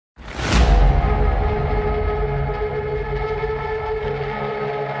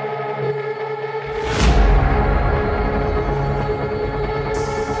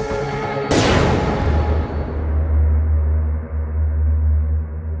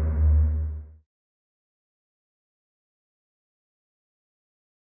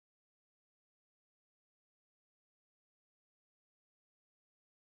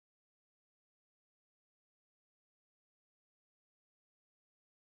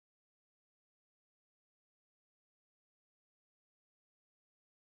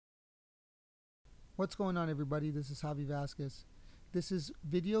What's going on, everybody? This is Javi Vasquez. This is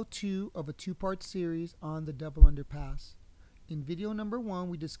video 2 of a 2-part series on the double underpass. In video number 1,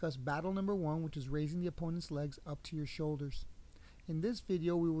 we discussed battle number 1, which is raising the opponent's legs up to your shoulders. In this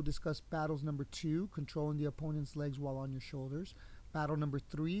video, we will discuss battles number 2, controlling the opponent's legs while on your shoulders, battle number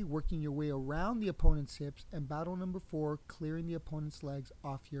 3, working your way around the opponent's hips, and battle number 4, clearing the opponent's legs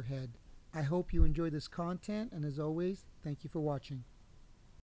off your head. I hope you enjoy this content, and as always, thank you for watching.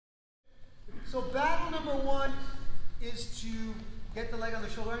 So battle number 1 is to get the leg on the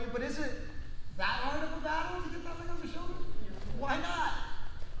shoulder. But is it that hard of a battle to get that leg on the shoulder? Why not?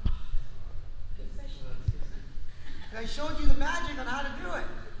 I showed you the magic on how to do it.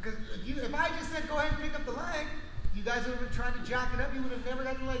 Because if I just said go ahead and pick up the leg, you guys would have been trying to jack it up, you would have never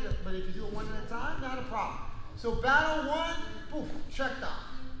got the leg up. But if you do it one at a time, not a problem. So battle 1, poof, checked off.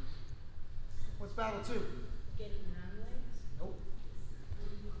 What's battle 2? Getting around legs? Nope.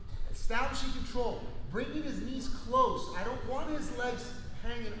 Establishing control. Bringing his knees close. I don't want his legs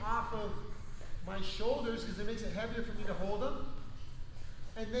hanging off of my shoulders because it makes it heavier for me to hold them.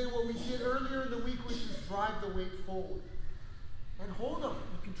 And then what we did earlier in the week was just drive the weight forward. And hold them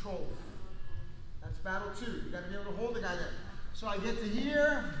and control them. That's battle 2. You got to be able to hold the guy there. So I get to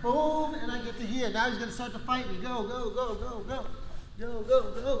here, boom, and I get to here. Now he's going to start to fight me. Go, go, go, go, go. Go, go,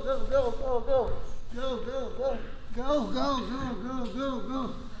 go, go, go, go, go. Go, go, go. Go, go, go, go, go,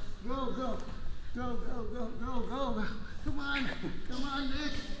 go. Go, go. Go, go, go, go, go. Come on,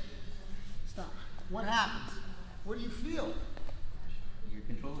 Nick. Stop. What happens? What do you feel? You're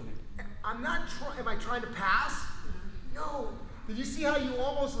controlling it. I'm not trying. Am I trying to pass? No. Did you see how you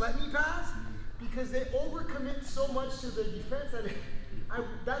almost let me pass? Because they overcommit so much to the defense that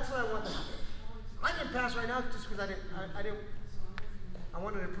that's what I want to happen. I didn't pass right now just because I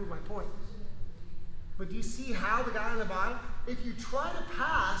wanted to prove my point. But do you see how the guy on the bottom, if you try to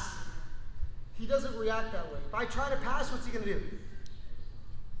pass, he doesn't react that way. If I try to pass, what's he going to do?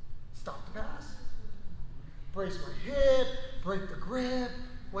 Stop the pass. Brace my hip, break the grip,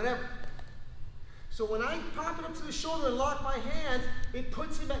 whatever. So when I pop it up to the shoulder and lock my hands, it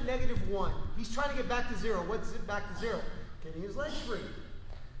puts him at -1. He's trying to get back to 0. What's it back to 0? Getting his legs free.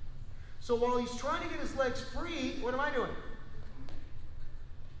 So while he's trying to get his legs free, what am I doing?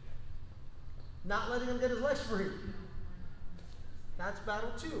 Not letting him get his legs free. That's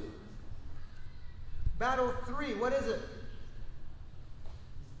battle 2. Battle 3, what is it?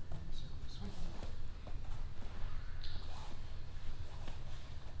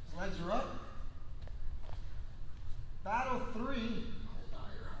 His legs are up. Battle 3,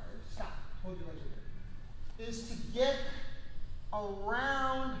 stop, hold your legs right there, is to get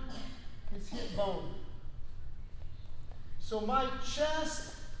around his hip bone. So my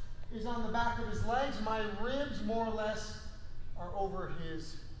chest is on the back of his legs. My ribs, more or less, are over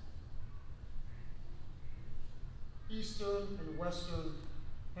his eastern and western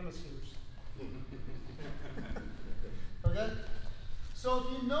hemispheres. Okay? So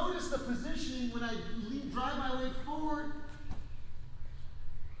if you notice the positioning when I drive my way forward,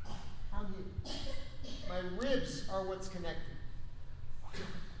 I'm here. My ribs are what's connected.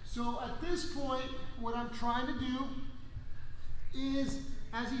 So at this point, what I'm trying to do is,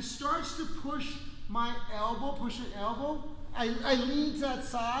 as he starts to push my elbow, push an elbow, I lean to that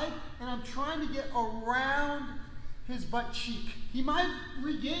side, and I'm trying to get around his butt cheek. He might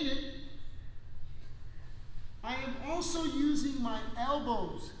regain it. I am also using my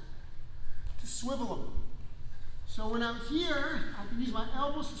elbows to swivel them. So when I'm here, I can use my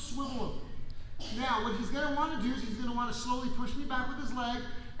elbows to swivel them. Now, what he's going to want to do is he's going to want to slowly push me back with his leg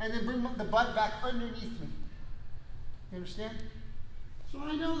and then bring the butt back underneath me. You understand? So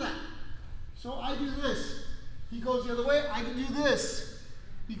I know that. So I do this. He goes the other way, I can do this.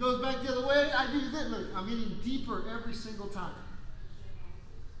 He goes back the other way, I do this. Look, I'm getting deeper every single time.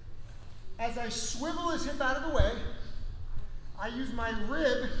 As I swivel his hip out of the way, I use my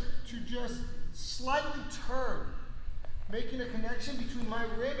rib to just slightly turn, making a connection between my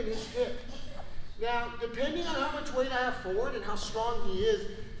rib and his hip. Now, depending on how much weight I have forward and how strong he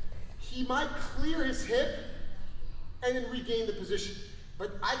is, he might clear his hip and then regain the position.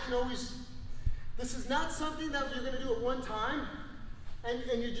 But I can always, this is not something that you're going to do at one time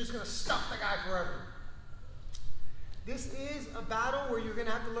and you're just going to stuff the guy forever. This is a battle where you're going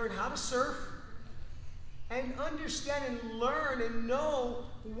to have to learn how to surf and understand and learn and know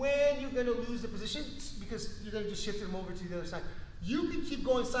when you're going to lose the position, because you're going to just shift him over to the other side. You can keep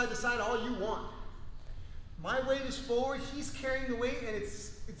going side to side all you want. My weight is forward, he's carrying the weight, and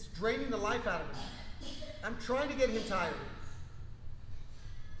it's draining the life out of him. I'm trying to get him tired.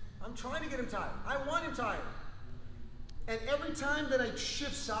 I'm trying to get him tired. I want him tired. And every time that I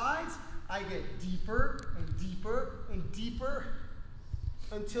shift sides, I get deeper and deeper and deeper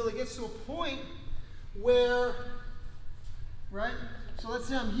until it gets to a point where, right? So let's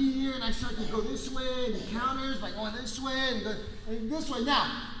say I'm here and I start to go this way and he counters by going this way and this way.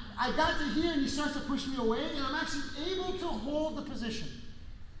 Now, I got to here and he starts to push me away and I'm actually able to hold the position.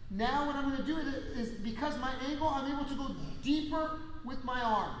 Now what I'm going to do is, because my angle, I'm able to go deeper with my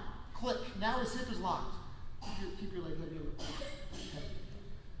arm. Click. Now his hip is locked. Keep your leg heavy. Okay.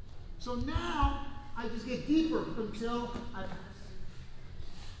 So now I just get deeper until I pass.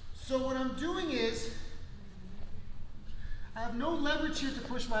 So what I'm doing is, I have no leverage here to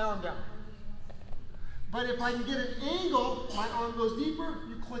push my arm down. But if I can get an angle, my arm goes deeper,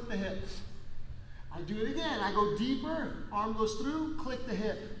 you click the hip. I do it again. I go deeper, arm goes through, click the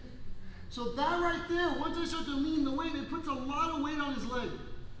hip. So that right there, once I start to lean the weight, it puts a lot of weight on his leg.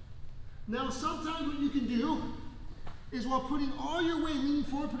 Now sometimes what you can do is while putting all your weight, leaning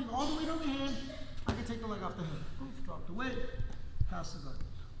forward, putting all the weight on the hand, I can take the leg off the head. Oof, drop the weight, pass the guard.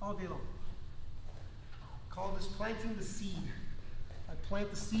 All day long. Call this planting the seed. I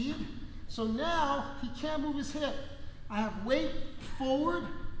plant the seed. So now he can't move his hip. I have weight forward,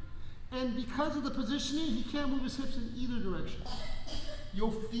 and because of the positioning, he can't move his hips in either direction.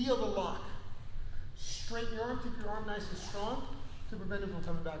 You'll feel the lock. Straighten your arm, keep your arm nice and strong to prevent him from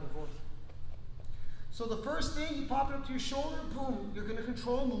coming back and forth. So the first thing, you pop it up to your shoulder, boom, you're gonna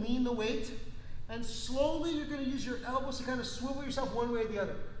control him, lean the weight, and slowly you're gonna use your elbows to kind of swivel yourself one way or the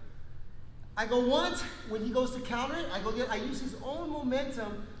other. I go once, when he goes to counter it, I use his own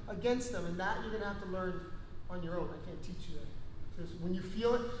momentum against them, and that you're gonna have to learn on your own. I can't teach you that. Just when you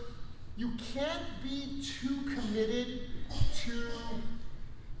feel it, you can't be too committed to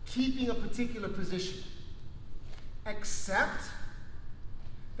keeping a particular position, except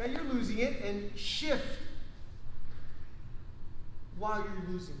that you're losing it and shift while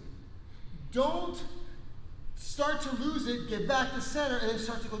you're losing it. Don't start to lose it, get back to center, and then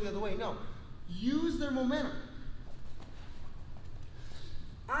start to go the other way. No. Use their momentum.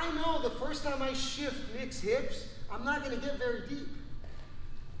 I know the first time I shift Nick's hips, I'm not going to get very deep.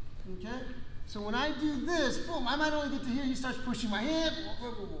 Okay? So when I do this, boom, I might only get to here. He starts pushing my hip.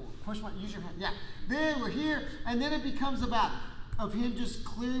 Use your hand. Yeah. Then we're here, and then it becomes about of him just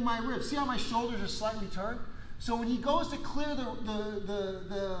clearing my ribs. See how my shoulders are slightly turned? So when he goes to clear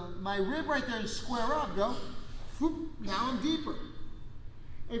my rib right there and square up, go, whoop, now I'm deeper.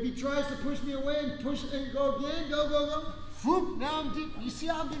 If he tries to push me away and push and go again, go, whoop, now I'm deep. You see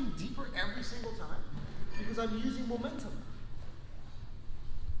how I'm getting deeper every single time? Because I'm using momentum.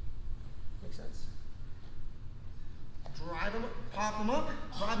 Makes sense? Drive them up, pop them up,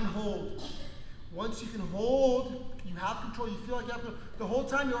 drive and hold. Once you can hold, you have control, you feel like you have control. The whole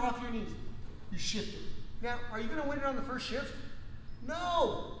time you're off your knees. You shift it. Now, are you going to win it on the first shift?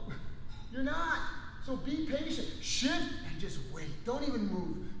 No, you're not. So be patient. Shift and just wait. Don't even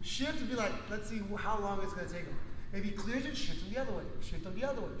move. Shift and be like, let's see how long it's going to take him. Maybe he clears it, shift him the other way. Shift him the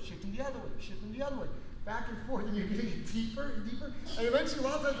other way. Shift him the other way. Shift him the other way. Back and forth, and you're getting deeper and deeper. And eventually, a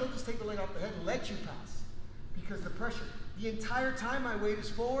lot of times, they'll just take the leg off the head and let you pass because the pressure. The entire time my weight is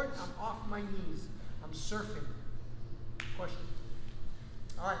forward, I'm off my knees. I'm surfing. Question.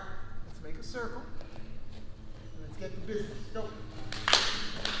 All right, let's make a circle. Let's get the business. Go.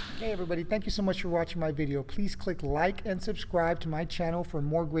 Hey everybody, thank you so much for watching my video. Please click like and subscribe to my channel for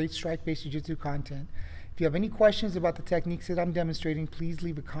more great strike-based jiu-jitsu content. If you have any questions about the techniques that I'm demonstrating, please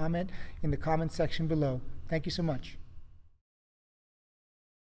leave a comment in the comment section below. Thank you so much.